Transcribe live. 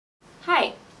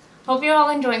Hi! Hope you're all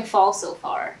enjoying fall so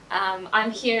far. I'm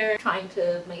here trying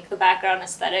to make the background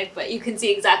aesthetic, but you can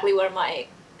see exactly where my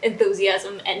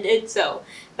enthusiasm ended, so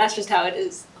that's just how it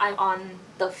is. I'm on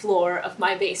the floor of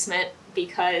my basement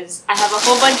because I have a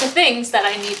whole bunch of things that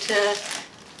I need to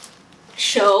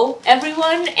show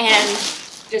everyone and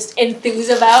just enthuse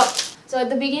about. So at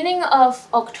the beginning of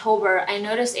October, I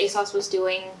noticed ASOS was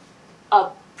doing a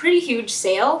pretty huge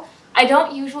sale. I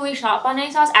don't usually shop on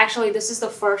ASOS. Actually, this is the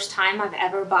first time I've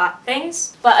ever bought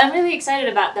things, but I'm really excited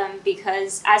about them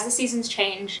because as the seasons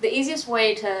change, the easiest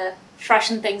way to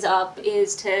freshen things up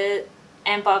is to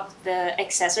amp up the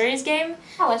accessories game.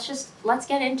 Oh, let's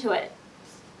get into it.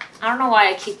 I don't know why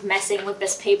I keep messing with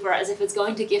this paper as if it's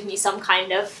going to give me some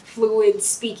kind of fluid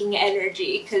speaking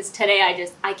energy, because today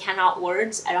I cannot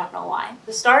words. I don't know why.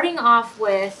 So starting off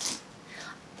with,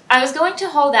 I was going to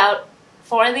hold out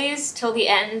for these till the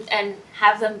end and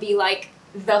have them be like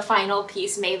the final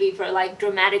piece maybe for like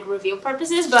dramatic reveal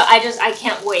purposes, but I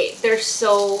can't wait. They're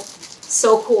so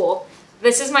cool.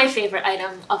 This is my favorite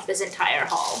item of this entire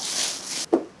haul.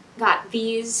 Got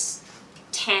these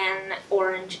tan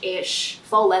orange-ish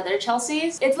faux leather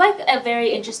Chelseas. It's like a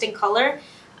very interesting color.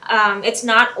 It's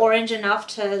not orange enough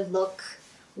to look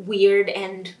weird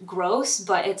and gross,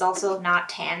 but it's also not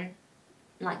tan,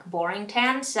 like boring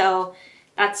tan, so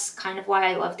that's kind of why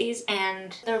I love these,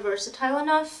 and they're versatile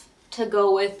enough to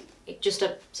go with just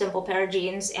a simple pair of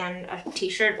jeans and a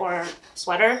t-shirt or a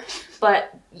sweater,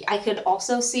 but I could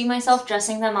also see myself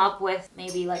dressing them up with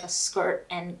maybe like a skirt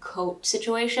and coat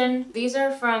situation. These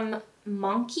are from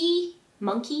Monki,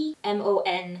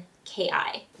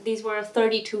 M-O-N-K-I. These were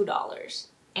 $32,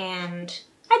 and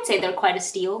I'd say they're quite a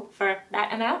steal for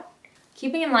that amount.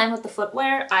 Keeping in line with the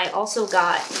footwear, I also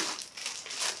got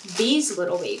these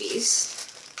little babies.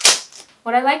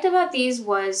 What I liked about these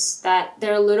was that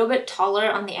they're a little bit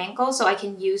taller on the ankle, so I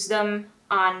can use them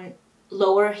on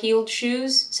lower heeled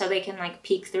shoes so they can like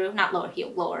peek through, not lower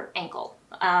heel, lower ankle,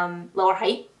 lower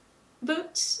height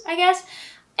boots, I guess.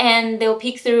 And they'll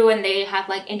peek through and they have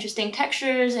like interesting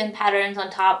textures and patterns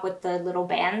on top with the little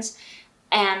bands.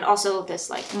 And also this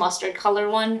like mustard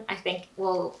color one I think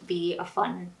will be a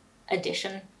fun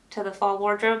addition to the fall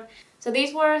wardrobe. So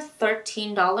these were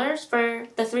 $13 for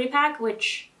the 3-pack,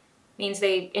 which means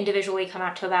they individually come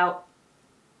out to about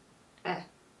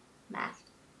math,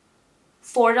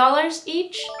 $4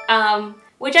 each,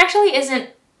 which actually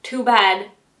isn't too bad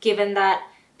given that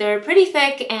they're pretty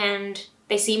thick and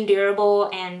they seem durable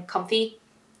and comfy.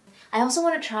 I also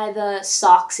want to try the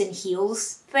socks and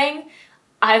heels thing.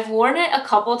 I've worn it a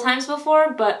couple times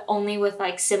before, but only with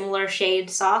like similar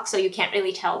shade socks, so you can't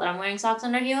really tell that I'm wearing socks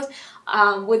under heels.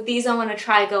 With these, I want to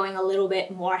try going a little bit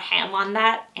more ham on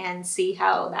that and see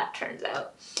how that turns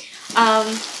out.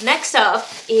 Next up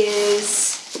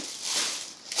is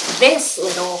this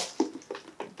little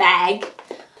bag.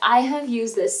 I have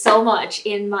used this so much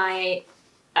in my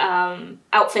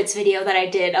outfits video that I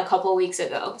did a couple weeks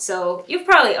ago, so you've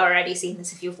probably already seen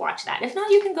this if you've watched that. If not,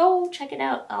 you can go check it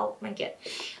out. I'll link it.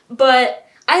 But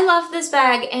I love this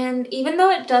bag, and even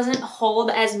though it doesn't hold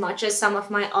as much as some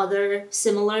of my other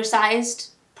similar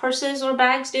sized purses or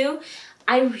bags do,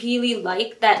 I really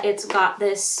like that it's got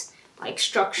this like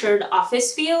structured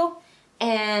office feel,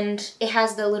 and it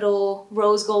has the little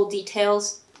rose gold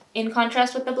details in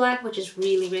contrast with the black, which is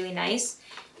really nice.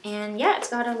 And yeah, it's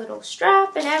got a little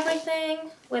strap and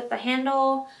everything with the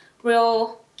handle.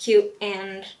 Real cute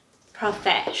and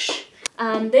profesh.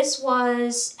 This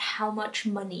was how much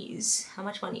monies? How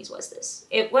much monies was this?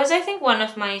 It was, I think, one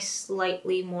of my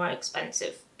slightly more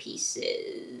expensive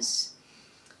pieces.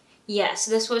 Yes,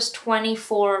 this was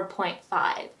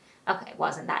 24.5. Okay, it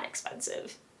wasn't that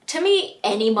expensive. To me,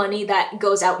 any money that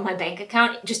goes out in my bank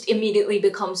account just immediately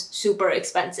becomes super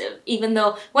expensive, even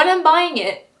though when I'm buying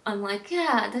it, I'm like,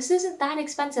 yeah, this isn't that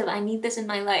expensive. I need this in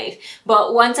my life.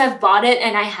 But once I've bought it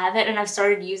and I have it and I've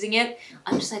started using it,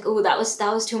 I'm just like, oh, that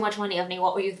was too much money, Evney.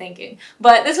 What were you thinking?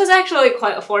 But this was actually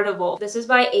quite affordable. This is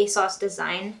by ASOS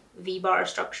Design V-Bar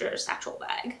Structure Satchel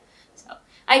Bag. So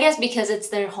I guess because it's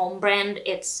their home brand,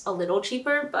 it's a little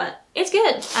cheaper, but it's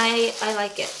good. I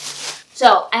like it.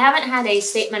 So I haven't had a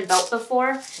statement belt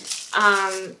before.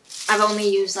 I've only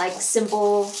used like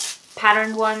simple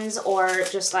patterned ones or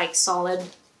just like solid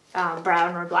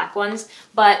brown or black ones,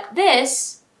 but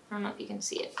this, I don't know if you can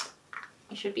see it.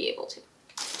 You should be able to.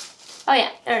 Oh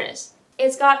yeah, there it is.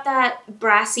 It's got that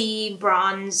brassy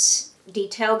bronze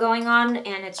detail going on,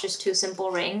 and it's just 2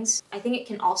 simple rings. I think it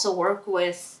can also work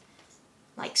with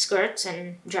like skirts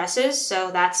and dresses,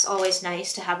 so that's always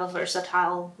nice to have a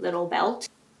versatile little belt.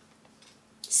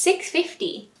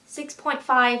 $6.50,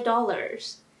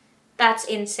 $6.5. That's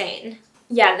insane.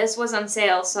 yeah, this was on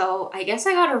sale, so I guess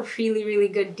I got a really, really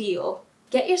good deal.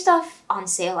 Get your stuff on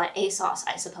sale at ASOS,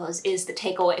 I suppose, is the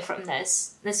takeaway from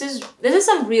this. This is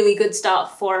some really good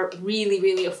stuff for really,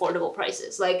 really affordable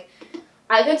prices. Like,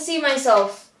 I could see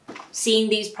myself seeing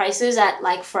these prices at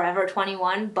like Forever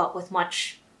 21, but with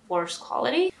much worse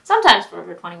quality. Sometimes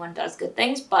Forever 21 does good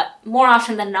things, but more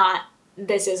often than not,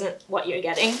 this isn't what you're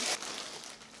getting.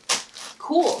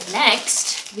 Cool.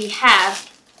 Next, we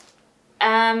have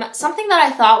something that I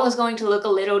thought was going to look a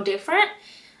little different.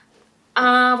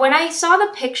 When I saw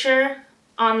the picture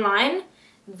online,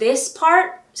 this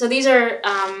part, so these are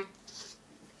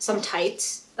some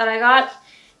tights that I got,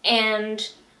 and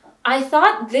I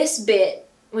thought this bit,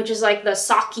 which is like the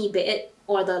socky bit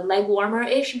or the leg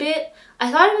warmer-ish bit,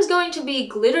 I thought it was going to be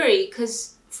glittery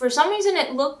because for some reason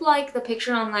it looked like the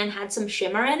picture online had some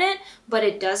shimmer in it, but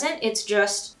it doesn't. It's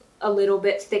just a little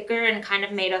bit thicker and kind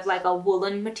of made of like a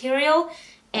woolen material,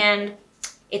 and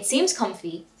it seems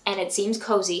comfy and it seems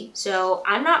cozy, so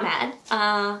I'm not mad.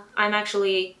 I'm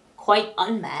actually quite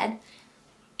unmad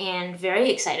and very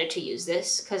excited to use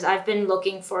this because I've been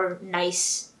looking for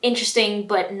nice, interesting,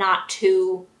 but not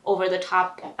too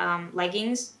over-the-top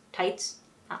leggings. Tights?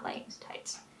 Not leggings,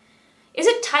 tights. Is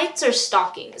it tights or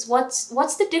stockings? What's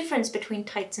the difference between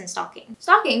tights and stockings?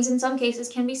 Stockings, in some cases,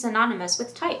 can be synonymous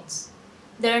with tights.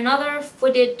 They're another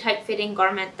footed, tight-fitting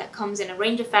garment that comes in a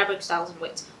range of fabric styles and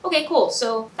widths. Okay, cool.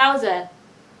 So that was a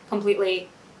completely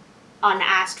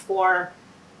unasked for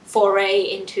foray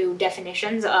into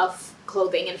definitions of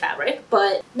clothing and fabric,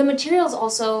 but the material is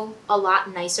also a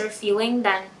lot nicer feeling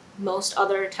than most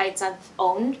other tights I've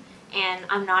owned, and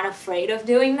I'm not afraid of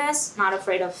doing this, not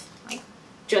afraid of like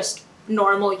just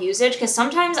normal usage, because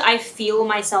sometimes I feel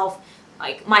myself,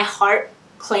 like my heart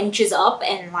clenches up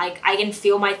and like I can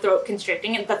feel my throat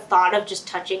constricting at the thought of just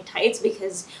touching tights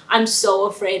because I'm so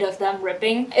afraid of them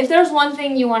ripping. If there's one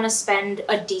thing you want to spend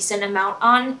a decent amount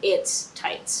on, it's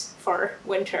tights for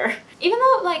winter. Even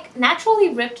though like naturally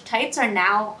ripped tights are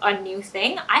now a new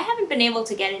thing, I haven't been able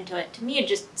to get into it. To me, it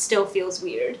just still feels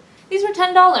weird. These were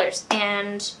 $10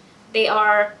 and they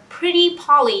are pretty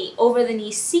poly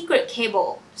over-the-knee secret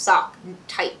cable sock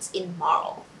tights in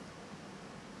marl.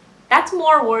 That's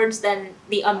more words than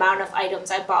the amount of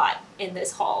items I bought in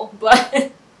this haul,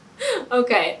 but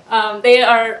okay. They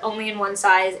are only in one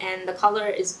size and the color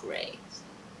is gray.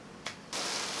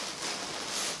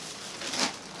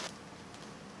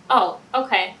 Oh,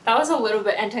 okay. That was a little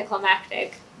bit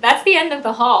anticlimactic. That's the end of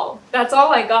the haul. That's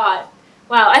all I got.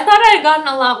 Wow, I thought I had gotten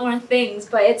a lot more things,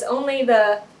 but it's only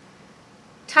the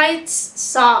tights,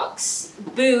 socks,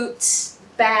 boots,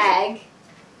 bag,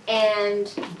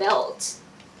 and belt.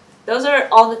 Those are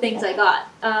all the things I got.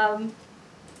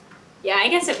 Yeah, I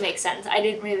guess it makes sense. I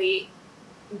didn't really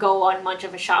go on much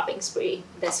of a shopping spree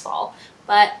this fall.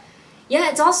 But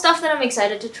yeah, it's all stuff that I'm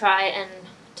excited to try and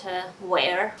to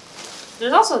wear.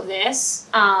 There's also this,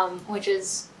 which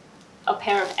is a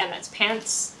pair of Emmett's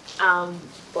pants,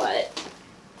 but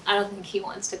I don't think he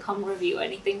wants to come review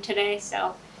anything today,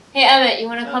 so... Hey Emmett, you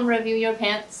want to come review your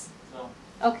pants? No.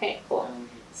 Okay, cool.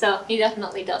 So, he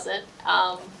definitely doesn't.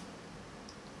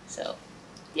 So,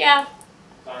 yeah.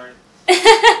 Sorry.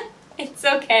 It's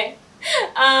okay.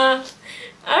 I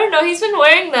don't know, he's been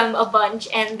wearing them a bunch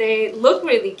and they look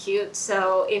really cute,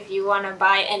 so if you want to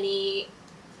buy any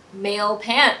male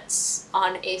pants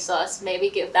on ASOS, maybe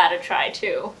give that a try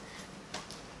too.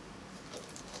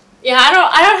 Yeah, I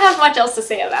don't have much else to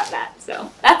say about that,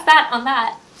 so that's that on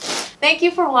that. Thank you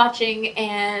for watching,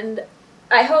 and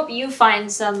I hope you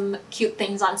find some cute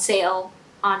things on sale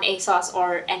on ASOS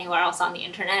or anywhere else on the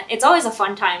internet. It's always a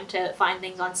fun time to find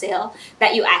things on sale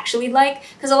that you actually like,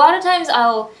 because a lot of times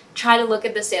I'll try to look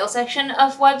at the sale section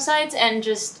of websites and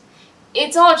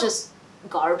it's all just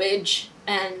garbage,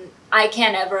 and I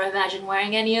can't ever imagine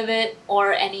wearing any of it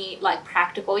or any like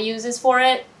practical uses for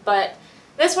it, but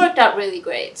this worked out really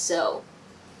great, so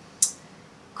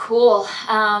cool.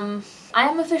 I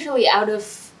am officially out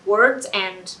of words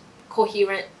and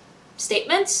coherent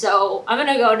statements, so I'm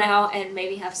gonna go now and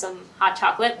maybe have some hot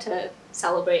chocolate to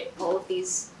celebrate all of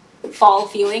these fall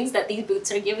feelings that these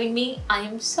boots are giving me. I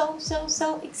am so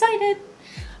excited!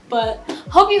 But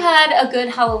hope you had a good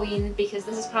Halloween, because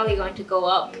this is probably going to go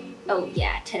up. Oh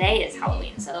yeah, today is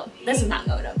Halloween, so this is not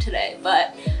going up today,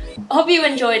 but hope you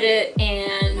enjoyed it,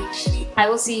 and I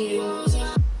will see you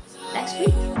next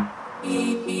week.